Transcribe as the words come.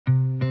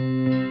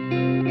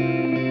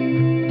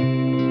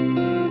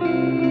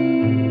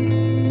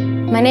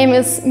My name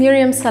is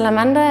Miriam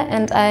Salamander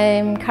and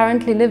I'm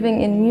currently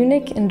living in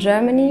Munich in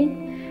Germany,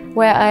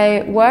 where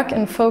I work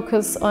and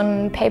focus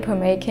on paper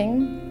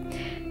making.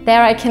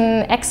 There I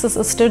can access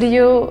a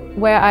studio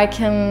where I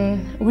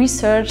can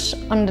research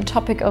on the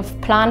topic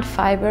of plant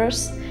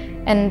fibers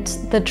and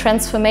the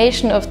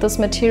transformation of this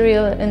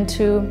material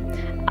into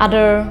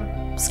other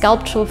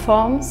sculptural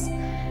forms.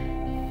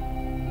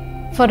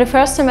 For the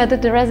first time I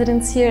did the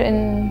residence here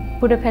in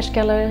Budapest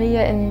Gallery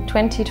in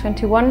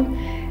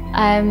 2021.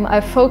 I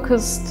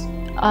focused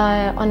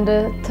on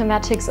the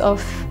thematics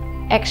of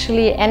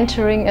actually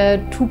entering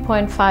a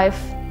 2.5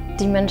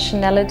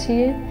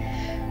 dimensionality.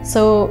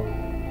 So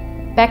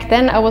back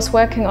then I was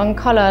working on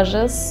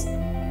collages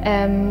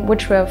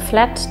which were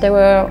flat, they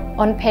were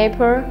on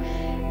paper,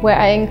 where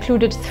I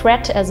included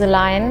thread as a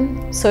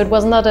line. So it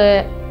was not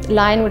a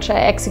line which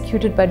I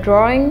executed by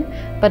drawing,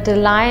 but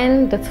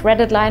the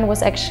threaded line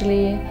was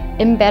actually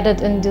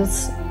embedded in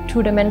this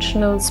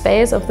two-dimensional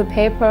space of the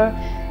paper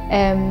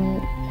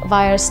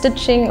via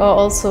stitching or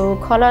also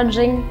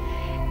collaging.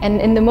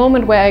 And in the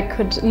moment where I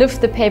could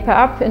lift the paper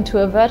up into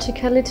a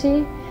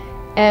verticality,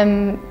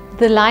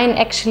 the line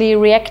actually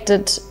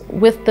reacted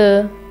with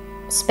the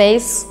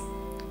space,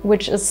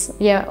 which is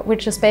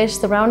space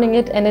surrounding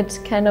it, and it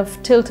kind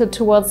of tilted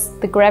towards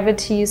the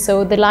gravity.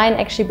 So the line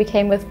actually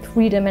became a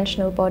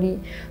three-dimensional body.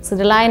 So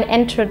the line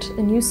entered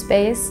a new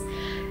space.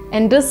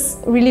 And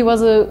this really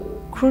was a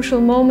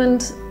crucial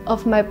moment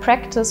of my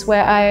practice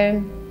where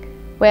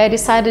I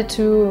decided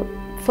to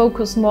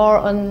focus more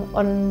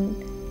on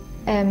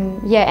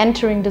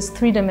entering this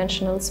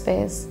three-dimensional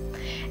space.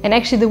 And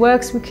actually the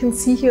works we can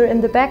see here in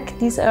the back,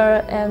 these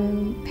are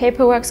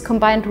paper works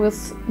combined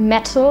with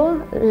metal,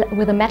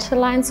 with a metal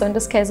line. So in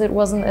this case it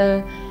wasn't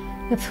a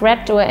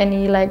thread or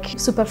any like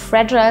super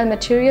fragile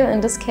material. In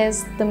this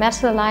case the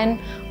metal line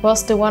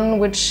was the one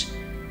which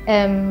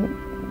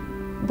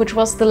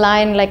was the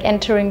line like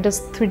entering this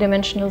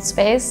three-dimensional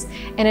space.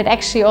 And it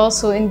actually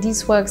also in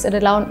these works it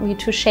allowed me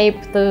to shape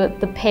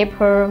the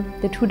paper,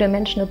 the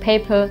two-dimensional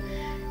paper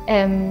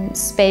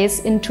space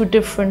into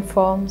different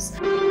forms.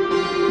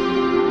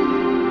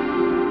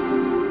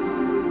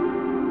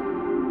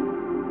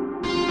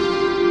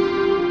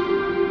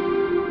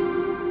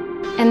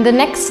 And the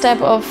next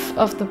step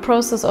of the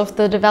process of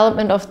the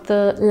development of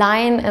the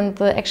line and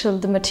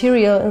the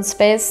material in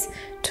space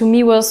to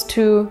me was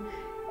to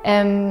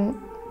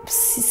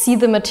see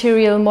the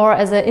material more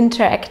as an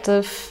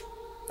interactive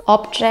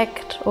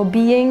object or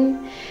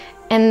being.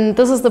 And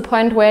this is the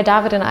point where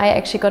Dávid and I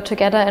actually got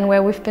together and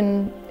where we've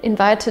been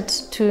invited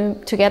to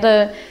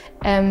together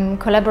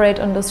collaborate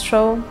on this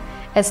show.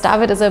 As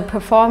Dávid is a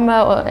performer,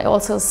 or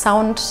also a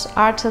sound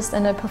artist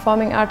and a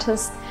performing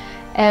artist,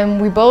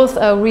 we both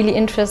are really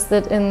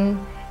interested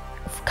in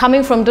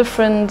coming from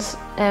different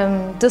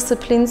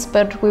disciplines,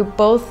 but we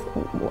both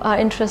are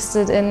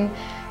interested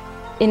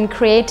in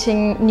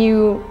creating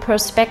new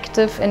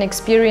perspective and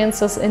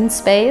experiences in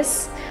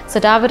space. So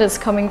Dávid is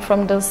coming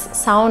from this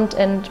sound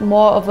and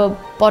more of a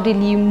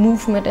bodily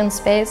movement in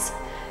space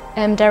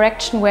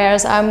direction,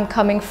 whereas I'm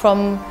coming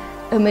from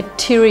a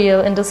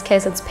material, in this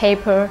case it's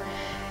paper,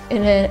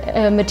 in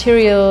a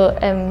material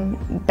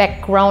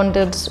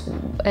backgrounded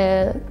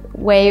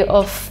way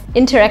of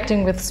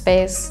interacting with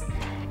space.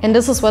 And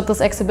this is what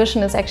this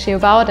exhibition is actually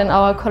about, and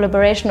our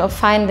collaboration of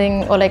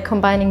finding or like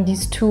combining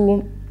these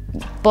two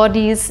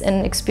bodies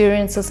and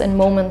experiences and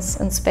moments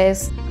in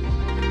space.